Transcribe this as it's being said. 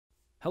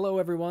Hello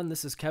everyone,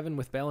 this is Kevin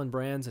with Ballen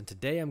Brands, and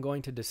today I'm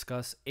going to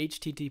discuss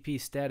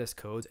HTTP status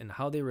codes and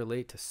how they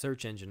relate to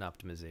search engine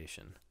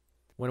optimization.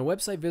 When a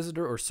website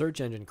visitor or search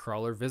engine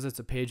crawler visits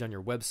a page on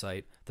your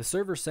website, the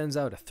server sends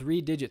out a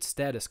 3-digit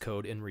status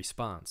code in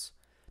response.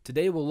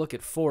 Today we'll look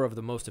at 4 of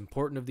the most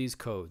important of these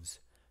codes: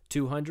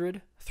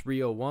 200,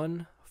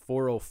 301,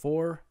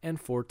 404, and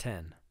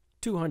 410.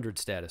 200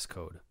 status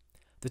code.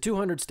 The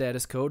 200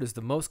 status code is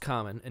the most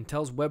common and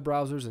tells web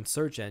browsers and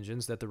search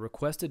engines that the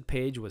requested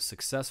page was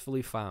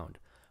successfully found.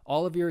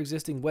 All of your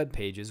existing web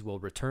pages will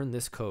return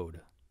this code.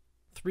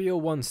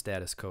 301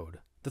 status code.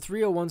 The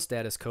 301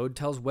 status code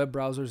tells web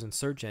browsers and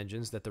search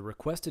engines that the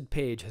requested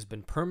page has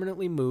been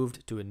permanently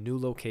moved to a new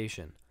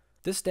location.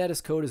 This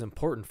status code is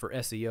important for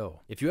SEO.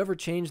 If you ever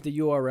change the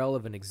URL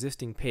of an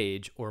existing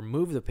page or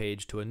move the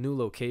page to a new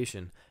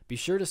location, be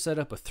sure to set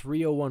up a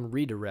 301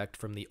 redirect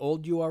from the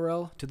old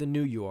URL to the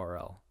new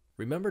URL.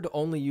 Remember to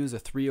only use a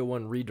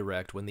 301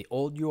 redirect when the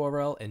old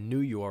URL and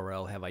new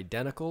URL have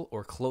identical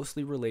or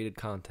closely related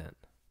content.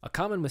 A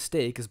common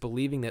mistake is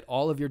believing that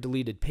all of your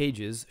deleted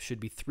pages should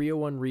be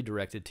 301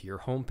 redirected to your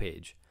home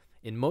page.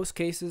 In most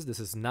cases, this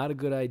is not a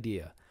good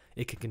idea.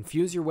 It can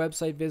confuse your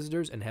website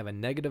visitors and have a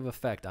negative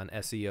effect on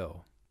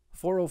SEO.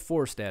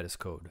 404 status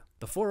code.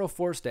 The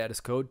 404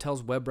 status code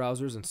tells web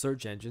browsers and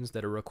search engines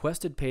that a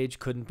requested page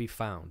couldn't be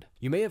found.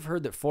 You may have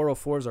heard that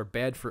 404s are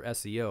bad for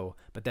SEO,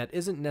 but that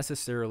isn't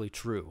necessarily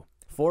true.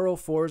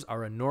 404s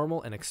are a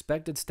normal and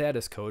expected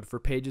status code for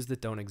pages that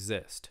don't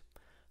exist.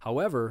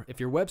 However, if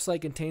your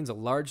website contains a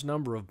large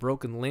number of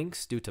broken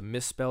links due to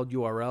misspelled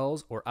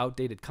URLs or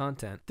outdated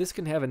content, this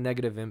can have a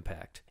negative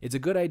impact. It's a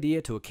good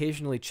idea to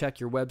occasionally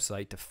check your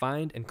website to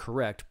find and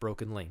correct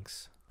broken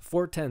links.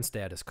 410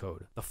 status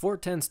code. The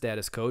 410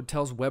 status code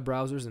tells web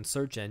browsers and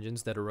search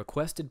engines that a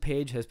requested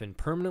page has been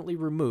permanently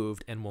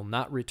removed and will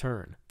not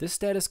return. This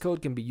status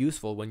code can be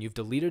useful when you've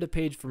deleted a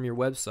page from your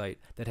website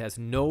that has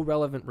no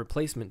relevant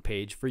replacement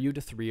page for you to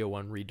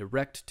 301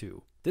 redirect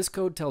to. This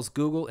code tells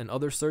Google and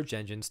other search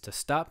engines to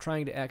stop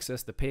trying to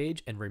access the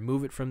page and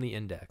remove it from the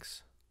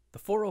index. The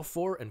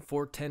 404 and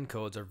 410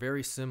 codes are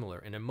very similar,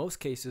 and in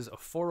most cases a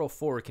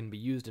 404 can be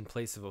used in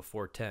place of a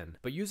 410,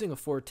 but using a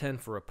 410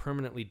 for a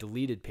permanently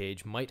deleted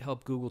page might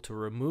help Google to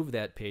remove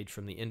that page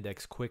from the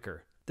index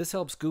quicker. This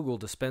helps Google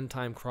to spend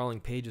time crawling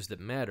pages that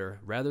matter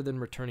rather than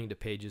returning to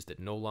pages that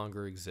no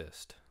longer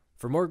exist.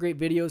 For more great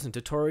videos and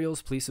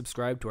tutorials, please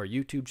subscribe to our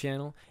YouTube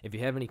channel. If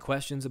you have any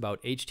questions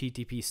about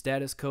HTTP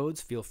status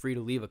codes, feel free to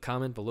leave a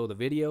comment below the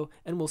video,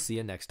 and we'll see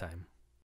you next time.